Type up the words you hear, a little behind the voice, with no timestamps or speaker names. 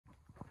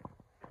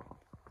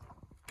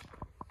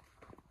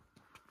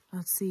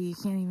Let's see, you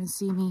can't even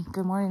see me.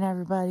 Good morning,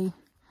 everybody.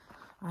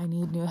 I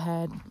need new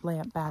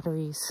headlamp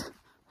batteries,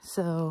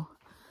 so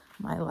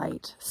my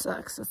light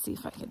sucks. Let's see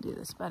if I can do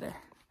this better.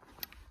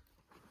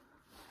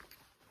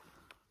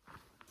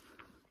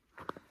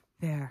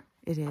 There,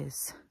 it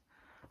is.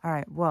 All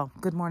right, well,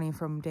 good morning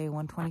from day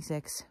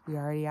 126. We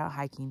are already out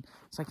hiking,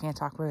 so I can't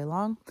talk very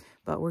long,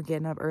 but we're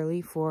getting up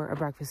early for a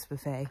breakfast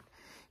buffet.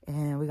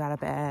 And we got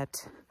up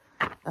at,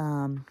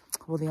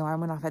 well, the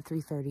alarm went off at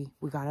 3:30.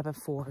 We got up at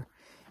 4,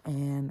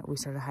 and we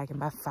started hiking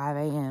by 5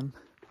 a.m.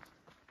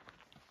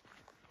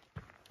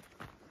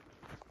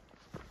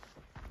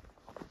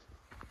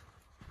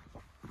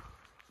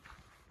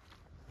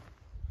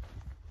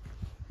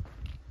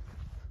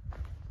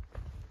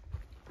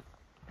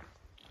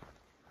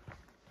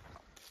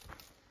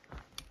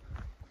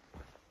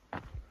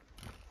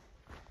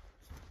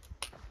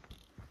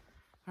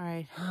 All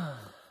right,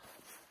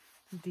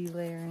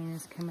 delayering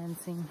is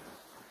commencing.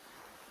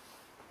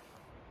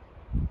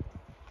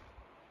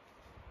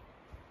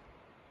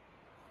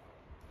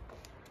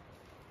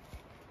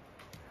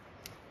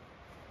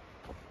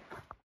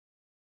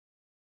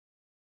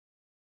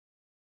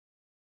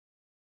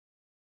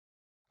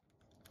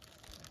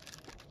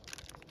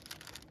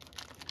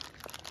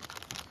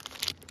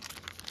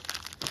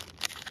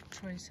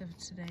 Choice of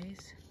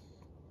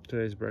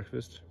Today's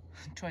breakfast.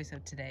 Choice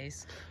of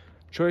today's.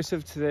 Choice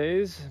of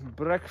today's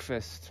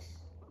breakfast.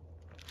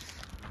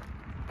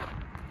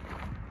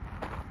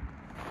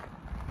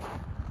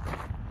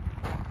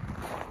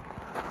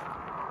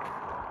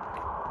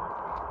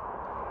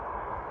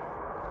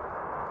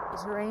 The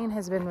terrain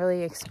has been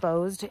really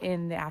exposed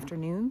in the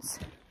afternoons,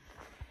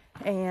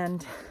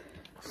 and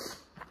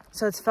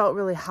so it's felt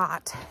really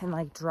hot and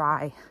like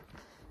dry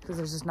because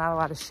there's just not a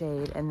lot of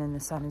shade, and then the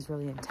sun is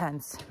really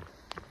intense.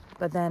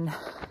 But then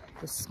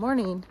this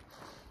morning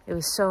it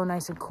was so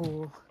nice and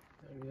cool.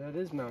 That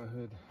is Mount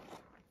Hood.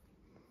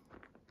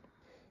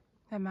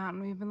 That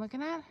mountain we've been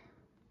looking at?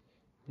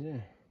 Yeah.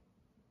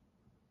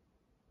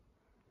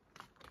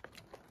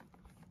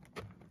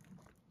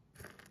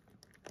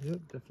 Yep,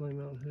 definitely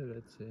Mount Hood,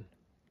 I'd say.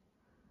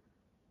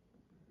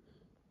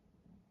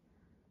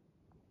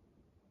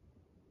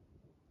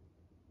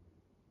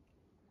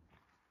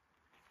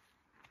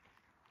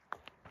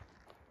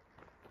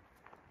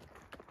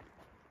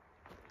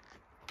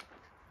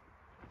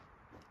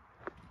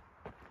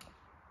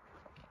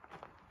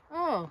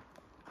 Oh,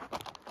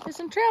 there's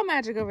some trail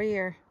magic over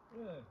here.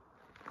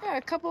 Yeah,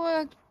 a couple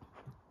of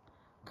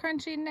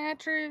crunchy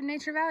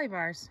Nature Valley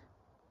bars.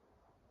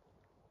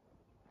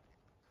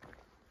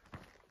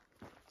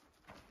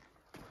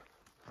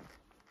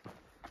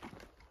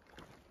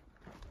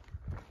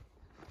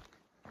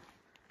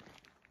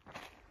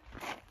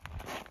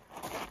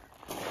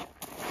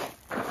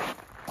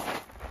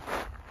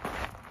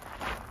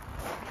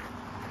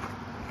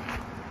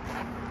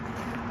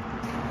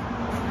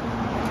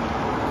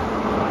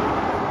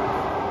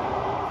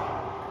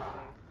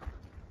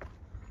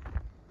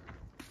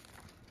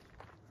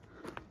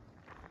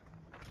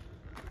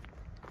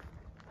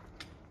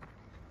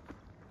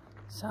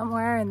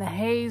 Somewhere in the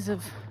haze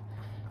of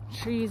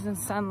trees and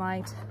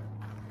sunlight,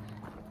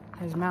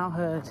 there's Mount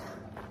Hood.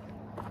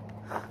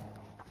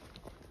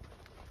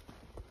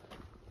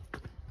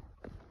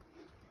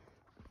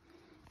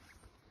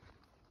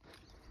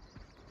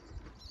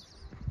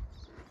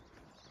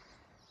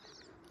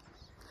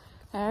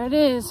 There it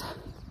is.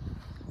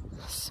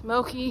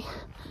 Smoky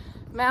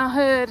Mount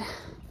Hood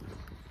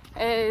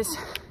is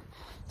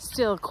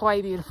still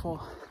quite beautiful.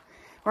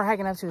 We're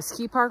hiking up to a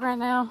ski park right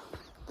now,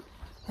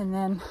 and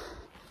then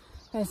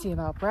gonna see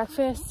about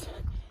breakfast,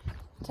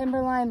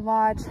 Timberline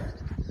Lodge,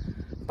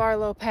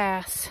 Barlow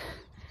Pass.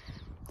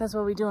 That's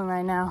what we're doing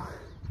right now.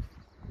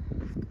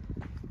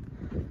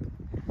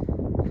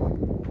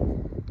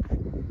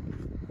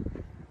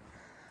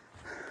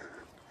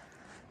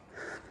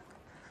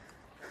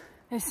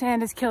 This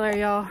sand is killer,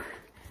 y'all.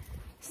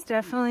 It's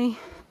definitely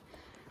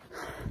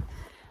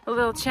a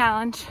little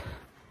challenge,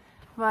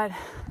 but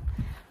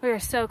we are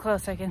so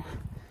close. I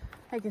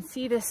can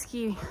see the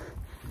ski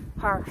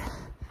park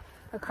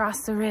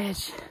across the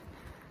ridge.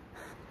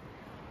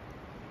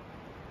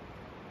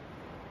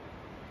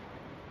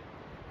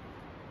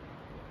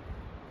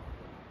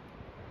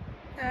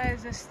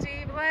 There's a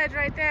steep ledge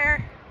right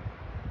there.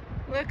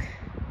 Look,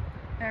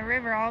 that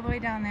river all the way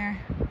down there.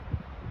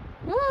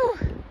 Woo!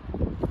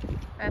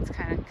 That's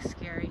kind of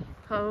scary.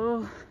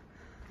 Oh,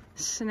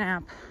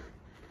 snap.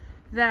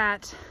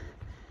 That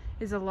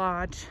is a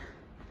lodge.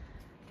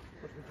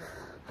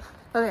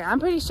 Okay, I'm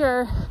pretty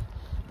sure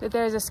that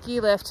there's a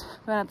ski lift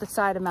going up the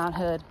side of Mount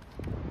Hood.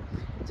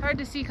 It's hard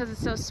to see because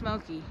it's so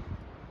smoky.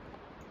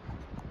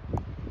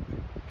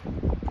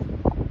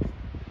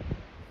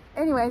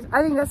 Anyways,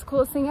 I think that's the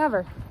coolest thing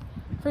ever.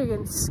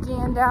 Freaking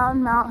skiing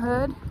down Mount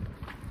Hood.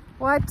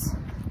 What?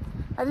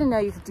 I didn't know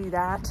you could do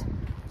that.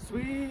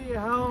 Sweet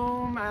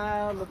home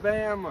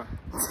Alabama.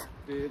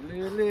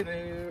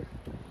 Diddly-doo.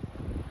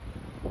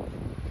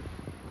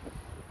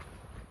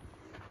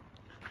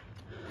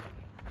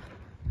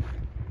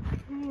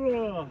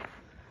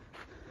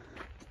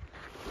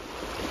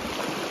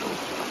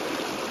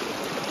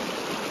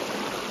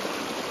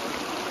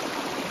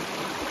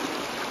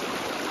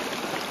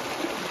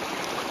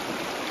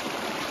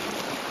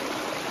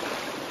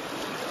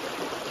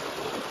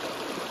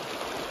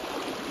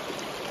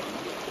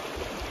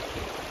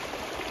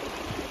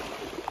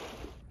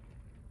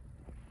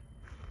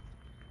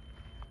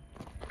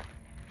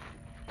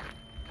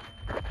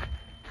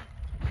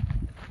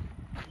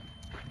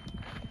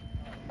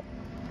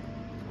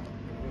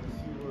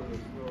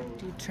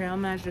 The trail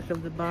magic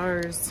of the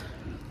bars.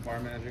 Bar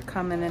magic.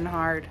 Coming in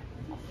hard.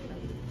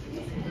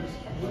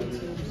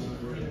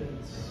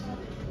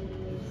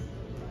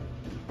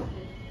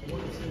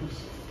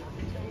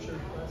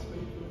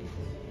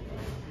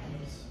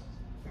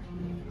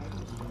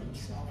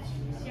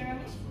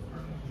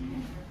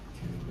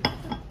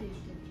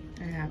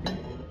 Are you happy?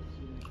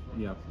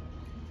 Yep.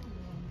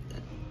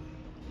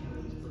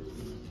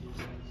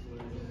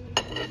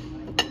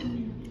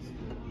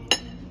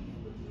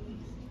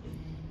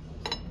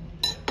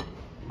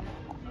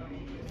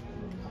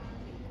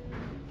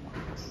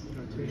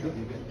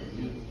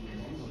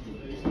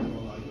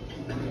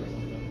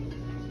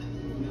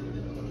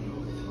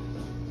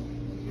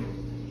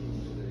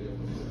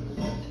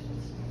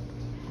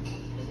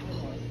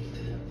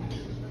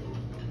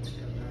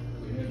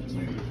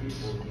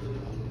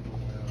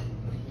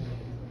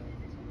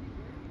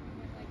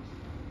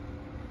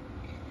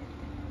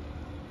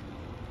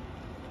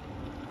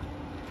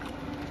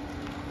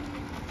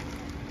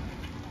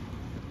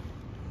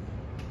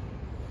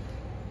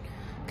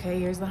 Okay,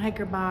 here's the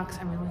hiker box.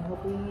 I'm really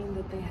hoping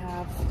that they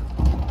have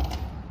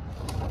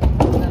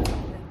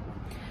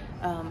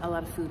a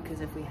lot of food,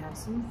 because if we have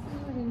some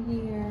food in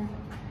here,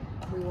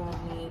 we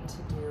won't need to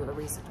do a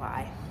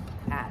resupply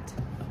at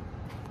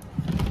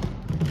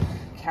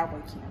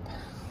cowboy camp.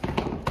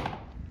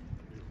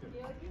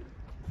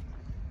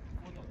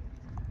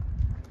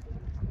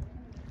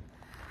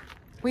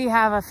 We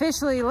have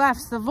officially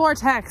left the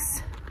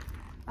vortex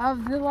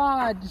of the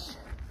lodge.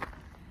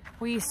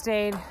 We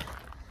stayed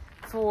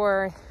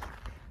for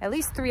at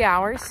least 3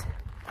 hours.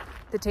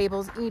 The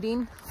table's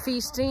eating,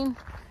 feasting,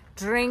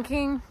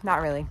 drinking.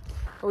 Not really,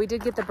 but we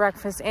did get the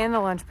breakfast and the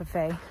lunch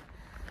buffet.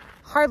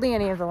 Hardly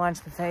any of the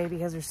lunch buffet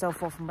because we're so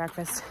full from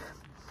breakfast.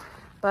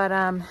 But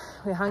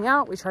we hung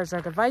out, we charged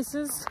our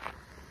devices,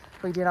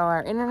 we did all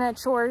our internet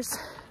chores.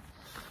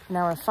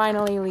 Now we're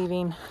finally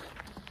leaving.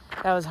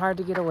 That was hard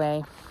to get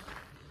away.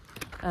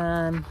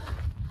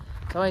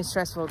 It's always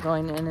stressful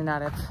going in and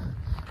out of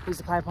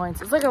resupply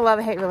points. It's like a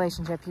love-hate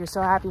relationship. You're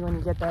so happy when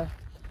you get there.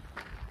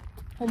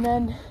 And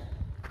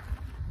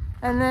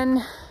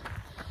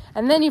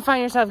then you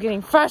find yourself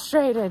getting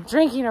frustrated,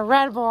 drinking a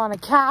Red Bull on a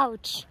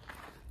couch.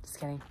 Just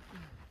kidding.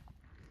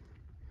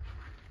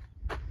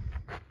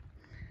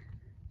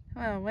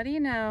 Well, what do you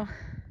know?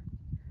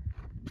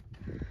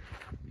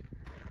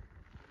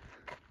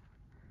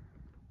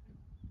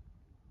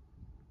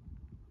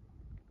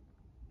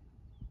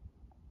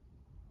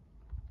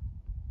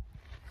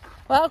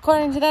 Well,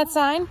 according to that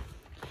sign,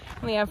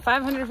 we have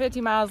 550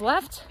 miles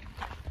left.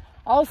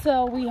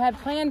 Also, we had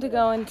planned to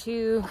go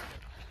into,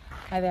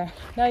 hi there,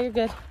 no, you're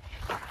good.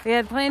 We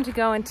had planned to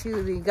go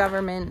into the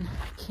government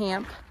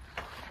camp,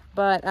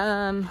 but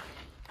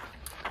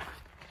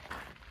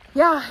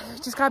yeah,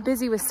 just got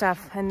busy with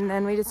stuff, and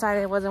then we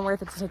decided it wasn't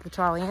worth it to take the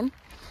trolley in.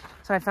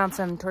 So I found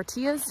some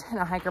tortillas in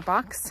a hiker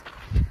box.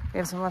 We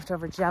have some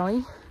leftover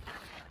jelly.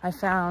 I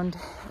found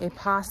a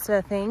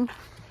pasta thing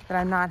that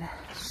I'm not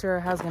sure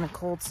how it's gonna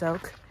cold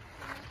soak.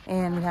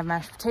 And we have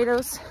mashed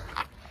potatoes.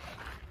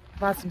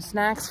 Bought some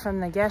snacks from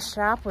the guest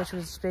shop, which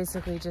was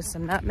basically just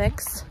some nut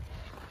mix.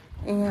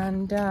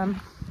 And we're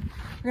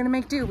gonna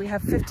make do. We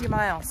have 50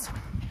 miles.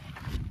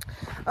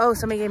 Oh,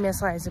 somebody gave me a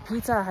slice of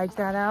pizza. I hiked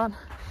that out.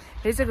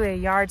 Basically a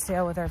yard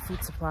sale with our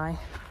food supply.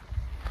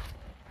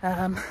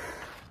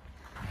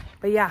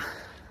 But yeah.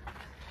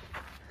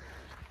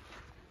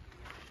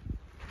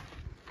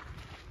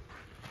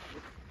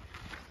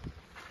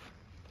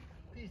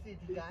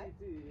 PCT guy?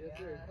 Yes,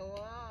 sir. Come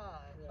on.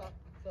 Yeah.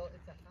 So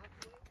it's a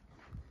halfway?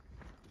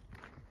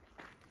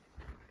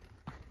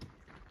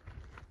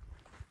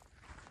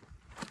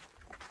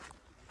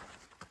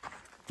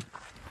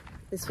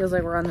 This feels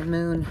like we're on the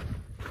moon.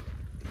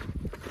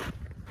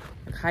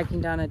 Like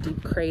hiking down a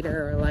deep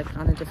crater or like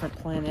on a different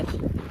planet.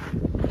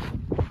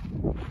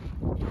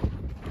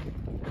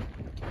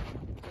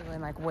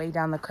 Going like way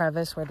down the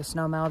crevice where the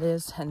snow melt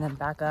is and then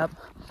back up.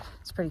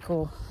 It's pretty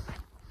cool.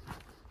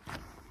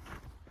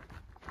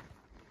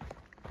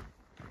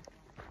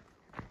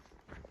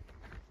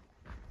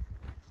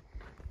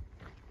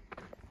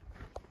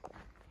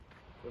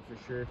 But for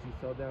sure, if you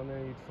fell down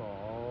there, you'd fall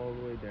all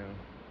the way down.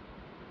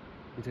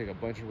 You take a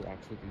bunch of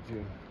rocks with you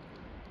too.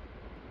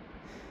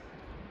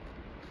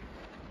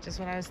 Just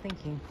what I was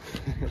thinking.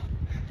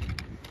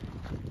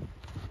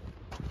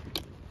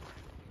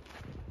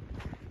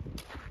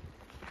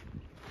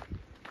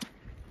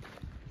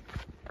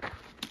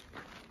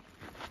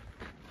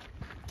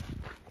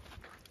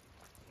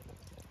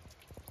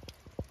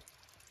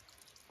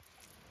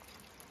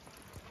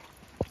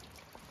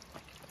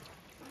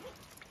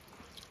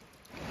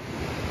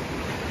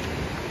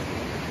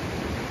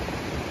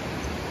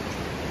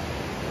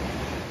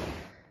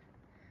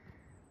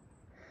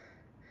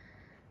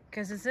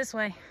 Guess it's this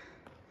way.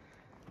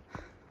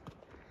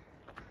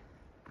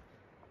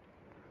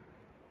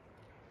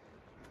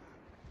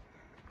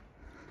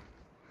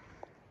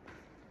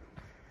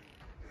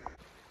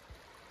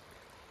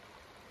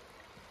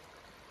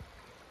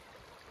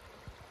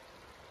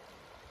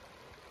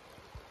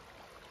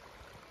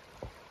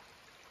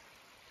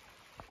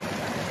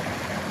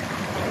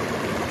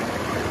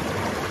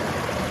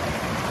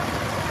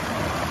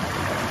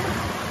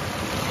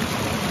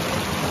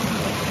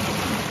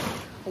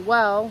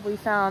 Well, we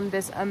found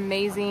this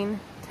amazing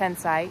tent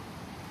site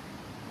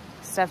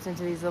stuffed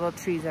into these little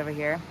trees over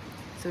here.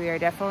 So we are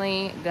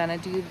definitely gonna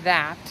do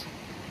that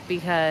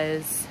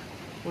because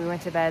we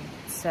went to bed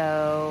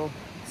so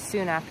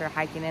soon after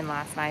hiking in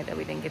last night that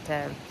we didn't get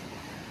to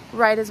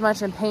write as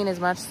much and paint as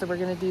much. So we're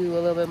gonna do a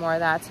little bit more of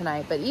that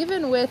tonight. But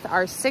even with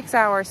our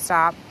 6-hour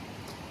stop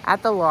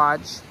at the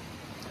lodge,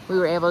 we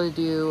were able to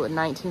do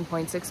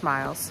 19.6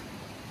 miles.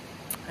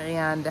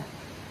 And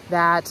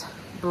that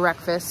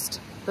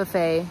breakfast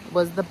buffet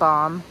was the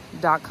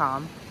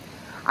bomb.com.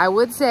 I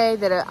would say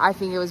that I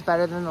think it was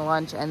better than the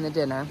lunch and the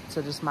dinner.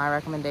 So just my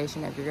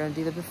recommendation, if you're gonna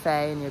do the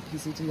buffet and you're a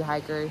PCT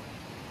hiker,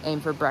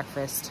 aim for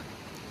breakfast.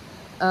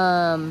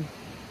 And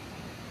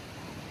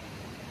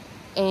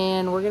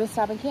we're gonna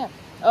stop and camp.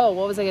 Oh,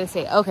 what was I gonna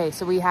say? Okay,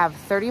 so we have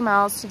 30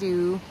 miles to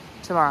do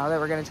tomorrow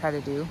that we're gonna try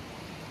to do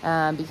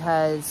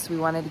because we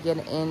wanted to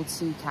get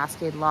into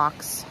Cascade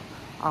Locks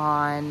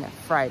on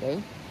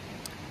Friday,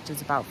 which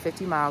is about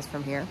 50 miles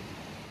from here.